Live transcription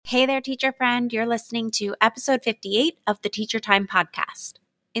Hey there, teacher friend. You're listening to episode 58 of the Teacher Time podcast.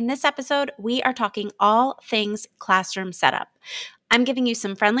 In this episode, we are talking all things classroom setup. I'm giving you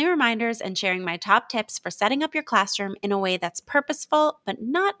some friendly reminders and sharing my top tips for setting up your classroom in a way that's purposeful, but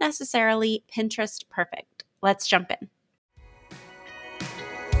not necessarily Pinterest perfect. Let's jump in.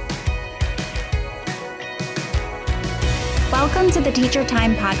 Welcome to the Teacher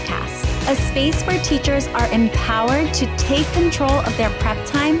Time podcast, a space where teachers are empowered to take control of their prep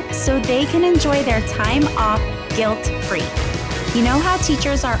time so they can enjoy their time off guilt-free. You know how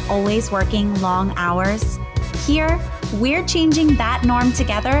teachers are always working long hours? Here, we're changing that norm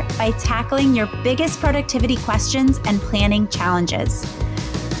together by tackling your biggest productivity questions and planning challenges.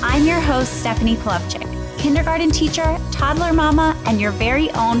 I'm your host, Stephanie Polovchik, kindergarten teacher, toddler mama, and your very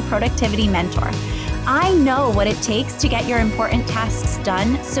own productivity mentor. I know what it takes to get your important tasks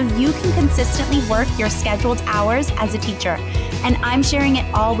done so you can consistently work your scheduled hours as a teacher, and I'm sharing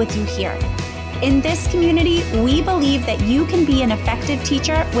it all with you here. In this community, we believe that you can be an effective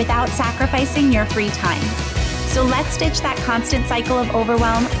teacher without sacrificing your free time. So let's ditch that constant cycle of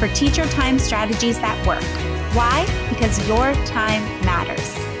overwhelm for teacher time strategies that work. Why? Because your time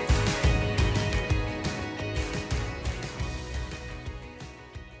matters.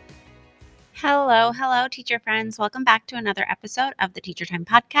 Hello, teacher friends. Welcome back to another episode of the Teacher Time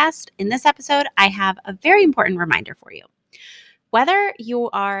podcast. In this episode, I have a very important reminder for you. Whether you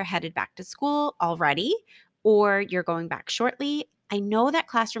are headed back to school already or you're going back shortly, I know that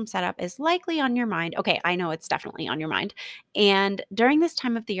classroom setup is likely on your mind. Okay, I know it's definitely on your mind. And during this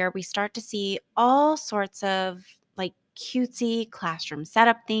time of the year, we start to see all sorts of cutesy classroom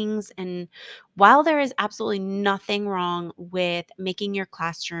setup things. And while there is absolutely nothing wrong with making your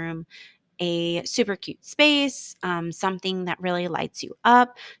classroom a super cute space, something that really lights you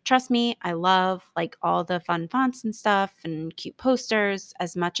up. Trust me, I love all the fun fonts and stuff and cute posters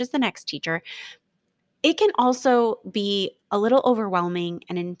as much as the next teacher. It can also be a little overwhelming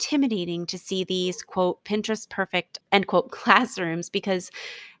and intimidating to see these, quote, Pinterest perfect, end quote, classrooms, because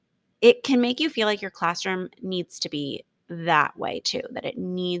it can make you feel like your classroom needs to be that way too, that it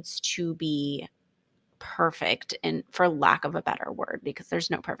needs to be perfect, and for lack of a better word, because there's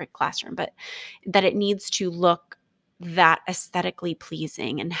no perfect classroom, but that it needs to look that aesthetically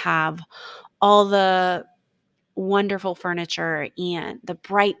pleasing and have all the wonderful furniture and the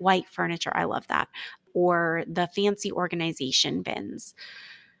bright white furniture. I love that. Or the fancy organization bins.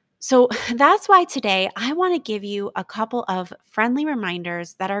 So that's why today I want to give you a couple of friendly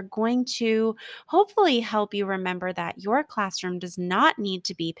reminders that are going to hopefully help you remember that your classroom does not need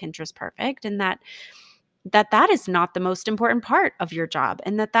to be Pinterest perfect, and that is not the most important part of your job,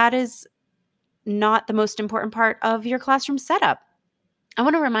 and that is not the most important part of your classroom setup. I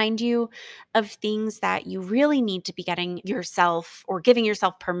want to remind you of things that you really need to be getting yourself or giving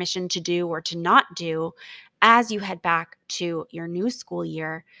yourself permission to do or to not do as you head back to your new school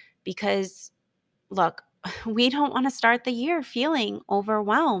year. Because look, we don't want to start the year feeling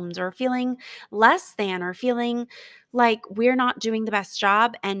overwhelmed or feeling less than or feeling like we're not doing the best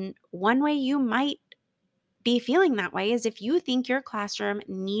job. And one way you might be feeling that way is if you think your classroom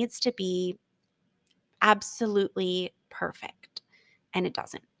needs to be absolutely perfect, and it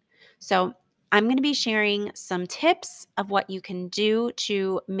doesn't. So I'm going to be sharing some tips of what you can do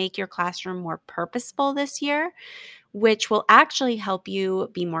to make your classroom more purposeful this year, which will actually help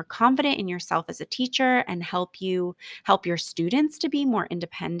you be more confident in yourself as a teacher and help your students to be more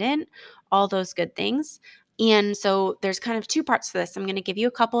independent, all those good things. And so there's kind of two parts to this. I'm going to give you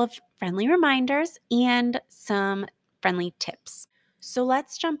a couple of friendly reminders and some friendly tips. So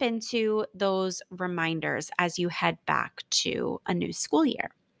let's jump into those reminders as you head back to a new school year.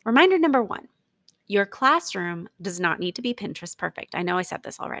 Reminder number one, your classroom does not need to be Pinterest perfect. I know I said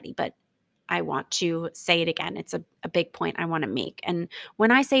this already, but I want to say it again. It's a big point I want to make. And when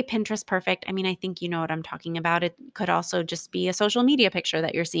I say Pinterest perfect, I mean, I think you know what I'm talking about. It could also just be a social media picture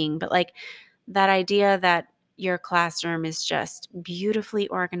that you're seeing, but that idea that your classroom is just beautifully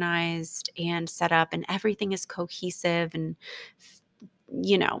organized and set up and everything is cohesive and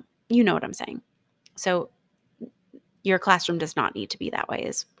you know what I'm saying. So your classroom does not need to be that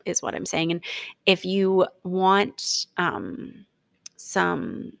way is what I'm saying. And if you want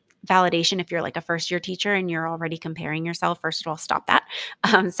some validation, if you're like a first year teacher and you're already comparing yourself, first of all, stop that.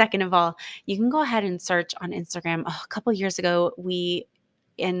 Second of all, you can go ahead and search on Instagram. A couple years ago,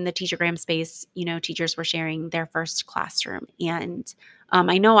 in the Teachergram space, teachers were sharing their first classroom. And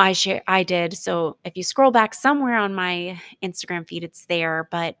I know I did. So if you scroll back somewhere on my Instagram feed, it's there.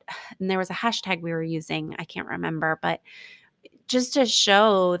 And there was a hashtag we were using. I can't remember, but just to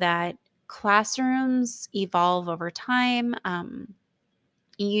show that classrooms evolve over time.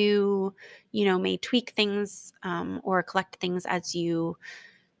 You, may tweak things or collect things as you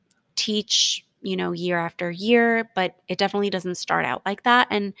teach, year after year, but it definitely doesn't start out like that.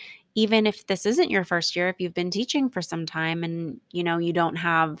 And even if this isn't your first year, if you've been teaching for some time and, you don't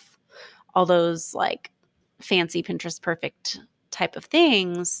have all those like fancy Pinterest perfect type of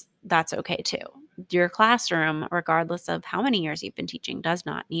things, that's okay too. Your classroom, regardless of how many years you've been teaching, does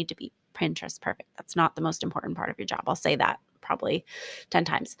not need to be Pinterest perfect. That's not the most important part of your job. I'll say that probably 10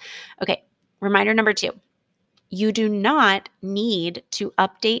 times. Okay. Reminder number 2. You do not need to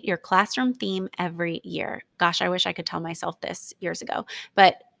update your classroom theme every year. Gosh, I wish I could tell myself this years ago.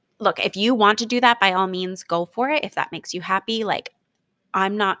 But look, if you want to do that, by all means, go for it. If that makes you happy, what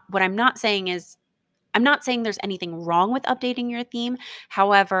I'm not saying is, I'm not saying there's anything wrong with updating your theme.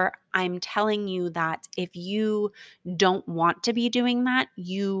 However, I'm telling you that if you don't want to be doing that,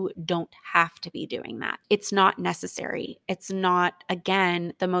 you don't have to be doing that. It's not necessary. It's not,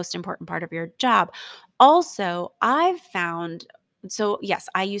 again, the most important part of your job. Also, I've found, so yes,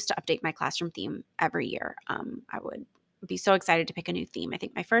 I used to update my classroom theme every year. I would be so excited to pick a new theme. I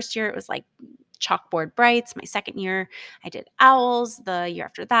think my first year it was like chalkboard brights. My second year I did owls. The year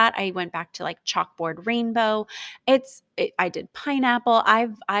after that, I went back to like chalkboard rainbow. I did pineapple.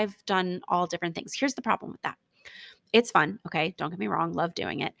 I've done all different things. Here's the problem with that. It's fun, okay? Don't get me wrong, love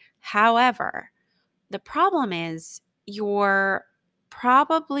doing it. However, the problem is you're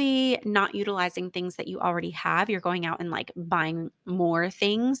probably not utilizing things that you already have. You're going out and like buying more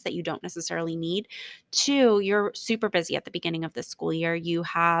things that you don't necessarily need. 2, you're super busy at the beginning of the school year. You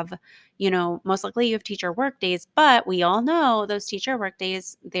have, most likely you have teacher work days, but we all know those teacher work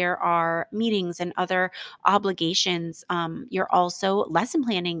days, there are meetings and other obligations. You're also lesson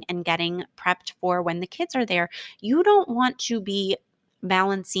planning and getting prepped for when the kids are there. You don't want to be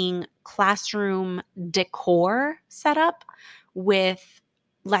balancing classroom decor setup with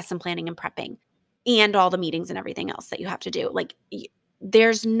lesson planning and prepping and all the meetings and everything else that you have to do. Like,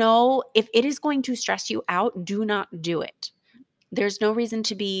 there's no, if it is going to stress you out, do not do it. There's no reason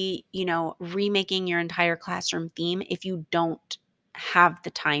to be, remaking your entire classroom theme if you don't have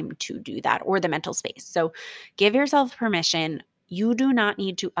the time to do that or the mental space. So give yourself permission. You do not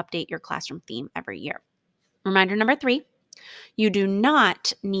need to update your classroom theme every year. Reminder number 3. You do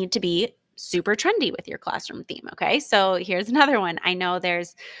not need to be super trendy with your classroom theme. Okay. So here's another one. I know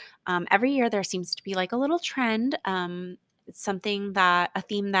there's every year there seems to be like a little trend. It's something that a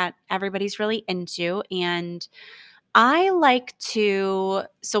theme that everybody's really into. And so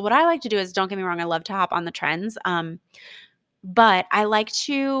what I like to do is, don't get me wrong, I love to hop on the trends. But I like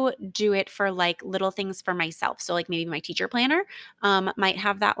to do it for like little things for myself. So like maybe my teacher planner might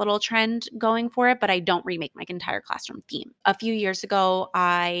have that little trend going for it, but I don't remake my entire classroom theme. A few years ago,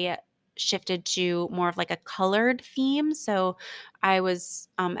 I shifted to more of like a colored theme. So I was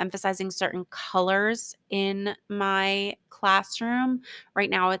emphasizing certain colors in my classroom. Right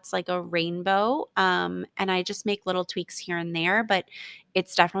now it's like a rainbow. And I just make little tweaks here and there, but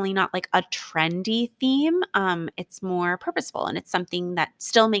it's definitely not like a trendy theme. It's more purposeful and it's something that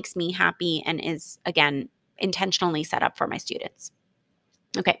still makes me happy and is, again, intentionally set up for my students.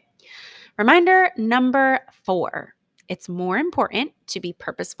 Okay. Reminder number 4. It's more important to be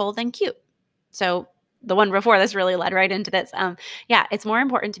purposeful than cute. So the one before this really led right into this. Yeah, it's more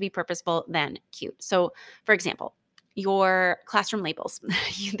important to be purposeful than cute. So for example, your classroom labels,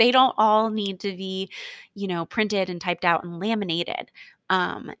 they don't all need to be, printed and typed out and laminated.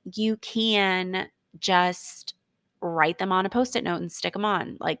 You can just write them on a post-it note and stick them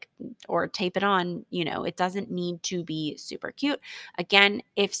on, like, or tape it on. It doesn't need to be super cute. Again,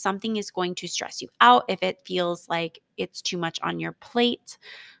 if something is going to stress you out, if it feels like it's too much on your plate,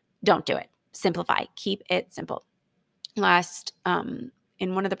 don't do it. Simplify. Keep it simple.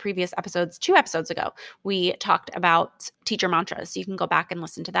 In one of the previous episodes, 2 episodes ago, we talked about teacher mantras. So you can go back and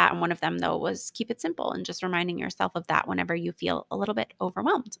listen to that. And one of them, though, was keep it simple and just reminding yourself of that whenever you feel a little bit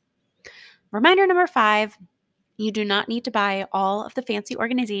overwhelmed. Reminder number 5. You do not need to buy all of the fancy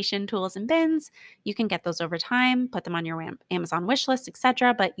organization tools and bins. You can get those over time, put them on your Amazon wish list,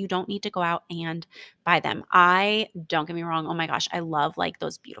 etc., but you don't need to go out and buy them. Don't get me wrong, oh my gosh, I love like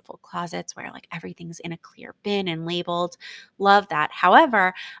those beautiful closets where like everything's in a clear bin and labeled. Love that.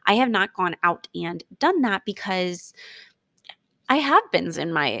 However, I have not gone out and done that because I have bins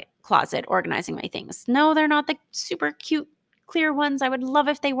in my closet organizing my things. No, they're not the super cute clear ones. I would love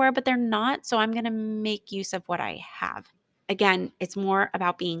if they were, but they're not. So I'm going to make use of what I have. Again, it's more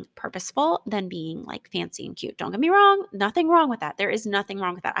about being purposeful than being like fancy and cute. Don't get me wrong. Nothing wrong with that. There is nothing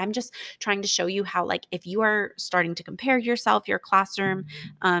wrong with that. I'm just trying to show you how, like, if you are starting to compare yourself, your classroom,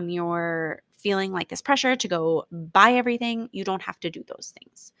 your feeling like this pressure to go buy everything, you don't have to do those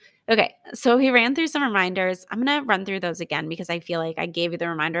things. Okay, so we ran through some reminders. I'm going to run through those again because I feel like I gave you the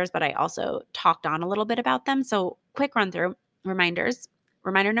reminders, but I also talked on a little bit about them. So quick run through reminders.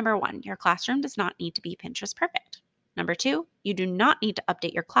 Reminder number 1, your classroom does not need to be Pinterest perfect. Number 2, you do not need to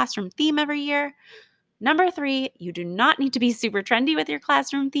update your classroom theme every year. Number 3, you do not need to be super trendy with your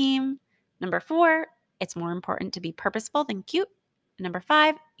classroom theme. Number 4, it's more important to be purposeful than cute. Number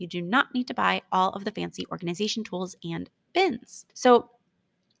 5, you do not need to buy all of the fancy organization tools and bins. So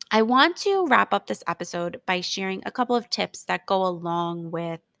I want to wrap up this episode by sharing a couple of tips that go along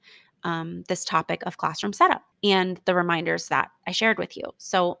with this topic of classroom setup and the reminders that I shared with you.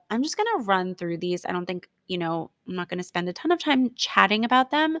 So I'm just going to run through these. I don't think, I'm not going to spend a ton of time chatting about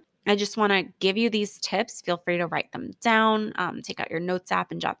them. I just want to give you these tips. Feel free to write them down, take out your notes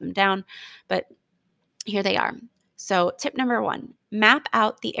app and jot them down. But here they are. So, tip number 1, map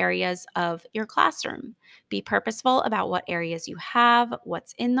out the areas of your classroom. Be purposeful about what areas you have,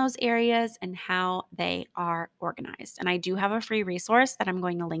 what's in those areas, and how they are organized. And I do have a free resource that I'm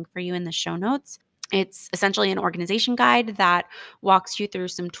going to link for you in the show notes. It's essentially an organization guide that walks you through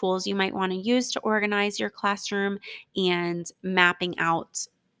some tools you might want to use to organize your classroom and mapping out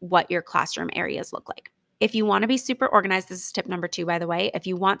what your classroom areas look like. If you want to be super organized, this is tip number 2, by the way. If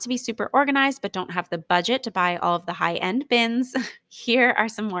you want to be super organized but don't have the budget to buy all of the high-end bins, here are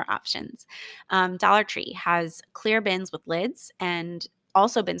some more options. Dollar Tree has clear bins with lids and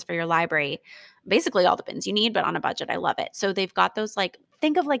also bins for your library. Basically all the bins you need, but on a budget. I love it. So they've got those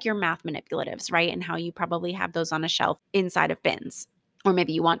think of like your math manipulatives, right? And how you probably have those on a shelf inside of bins, or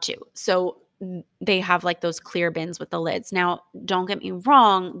maybe you want to. So they have like those clear bins with the lids. Now, don't get me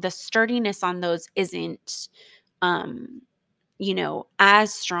wrong, the sturdiness on those isn't,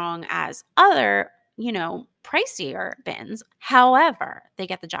 as strong as other, pricier bins. However, they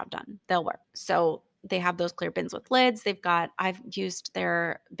get the job done. They'll work. So they have those clear bins with lids. I've used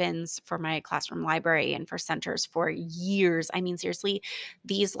their bins for my classroom library and for centers for years. I mean, seriously,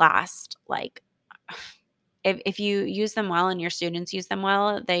 these last if you use them well and your students use them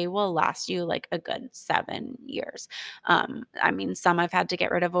well, they will last you like a good 7 years. I mean, some I've had to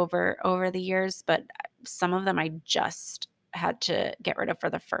get rid of over the years, but some of them I just had to get rid of for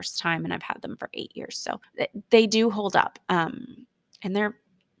the first time, and I've had them for 8 years. So they do hold up, and they're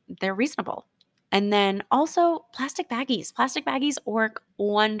reasonable. And then also plastic baggies. Plastic baggies work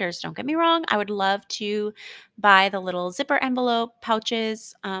wonders. Don't get me wrong. I would love to buy the little zipper envelope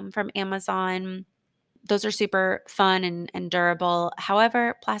pouches from Amazon. Those are super fun and durable.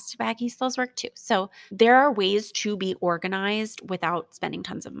 However, plastic baggies, those work too. So there are ways to be organized without spending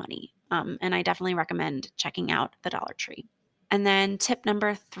tons of money. And I definitely recommend checking out the Dollar Tree. And then tip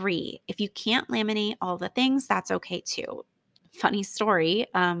number 3, if you can't laminate all the things, that's okay too. Funny story.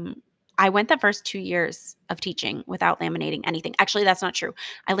 I went the first 2 years of teaching without laminating anything. Actually, that's not true.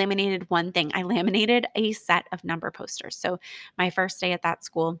 I laminated one thing. I laminated a set of number posters. So my first day at that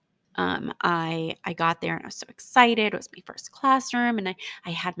school, I got there and I was so excited. It was my first classroom, and I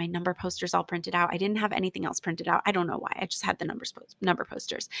had my number posters all printed out. I didn't have anything else printed out. I don't know why. I just had the number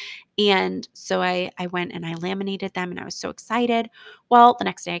posters. And so I went and I laminated them, and I was so excited. Well, the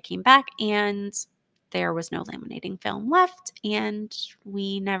next day I came back and there was no laminating film left, and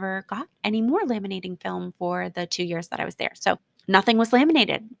we never got any more laminating film for the 2 years that I was there. So nothing was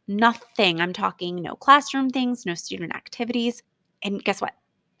laminated. Nothing. I'm talking no classroom things, no student activities. And guess what?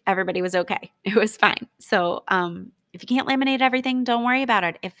 Everybody was okay. It was fine. So, if you can't laminate everything, don't worry about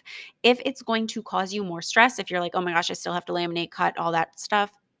it. If it's going to cause you more stress, if you're like, "Oh my gosh, I still have to laminate, cut, all that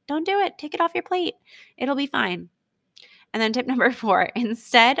stuff," don't do it. Take it off your plate. It'll be fine. And then tip number 4,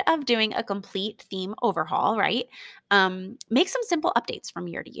 instead of doing a complete theme overhaul, right? Make some simple updates from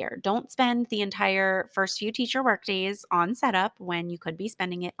year to year. Don't spend the entire first few teacher workdays on setup when you could be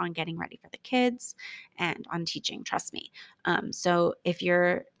spending it on getting ready for the kids and on teaching, trust me. So if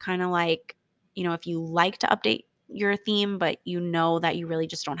you're kind of like, if you like to update your theme, but you know that you really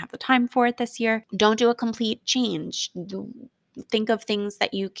just don't have the time for it this year, don't do a complete change. Think of things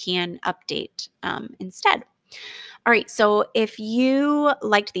that you can update instead. All right. So if you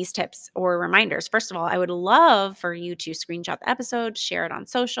liked these tips or reminders, first of all, I would love for you to screenshot the episode, share it on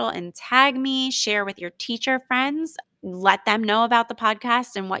social, and tag me, share with your teacher friends. Let them know about the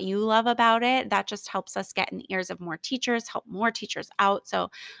podcast and what you love about it. That just helps us get in the ears of more teachers, help more teachers out. So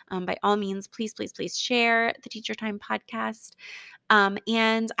by all means, please, please, please share the Teacher Time podcast.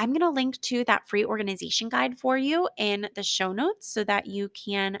 And I'm going to link to that free organization guide for you in the show notes so that you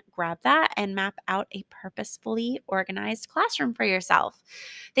can grab that and map out a purposefully organized classroom for yourself.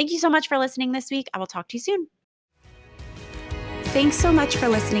 Thank you so much for listening this week. I will talk to you soon. Thanks so much for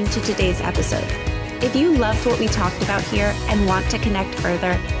listening to today's episode. If you loved what we talked about here and want to connect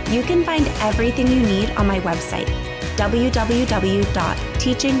further, you can find everything you need on my website,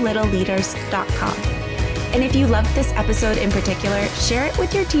 www.teachinglittleLeaders.com. And if you loved this episode in particular, share it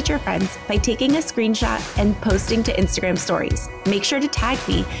with your teacher friends by taking a screenshot and posting to Instagram stories. Make sure to tag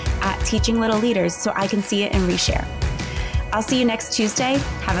me at Teaching Little Leaders so I can see it and reshare. I'll see you next Tuesday.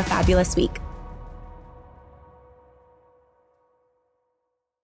 Have a fabulous week.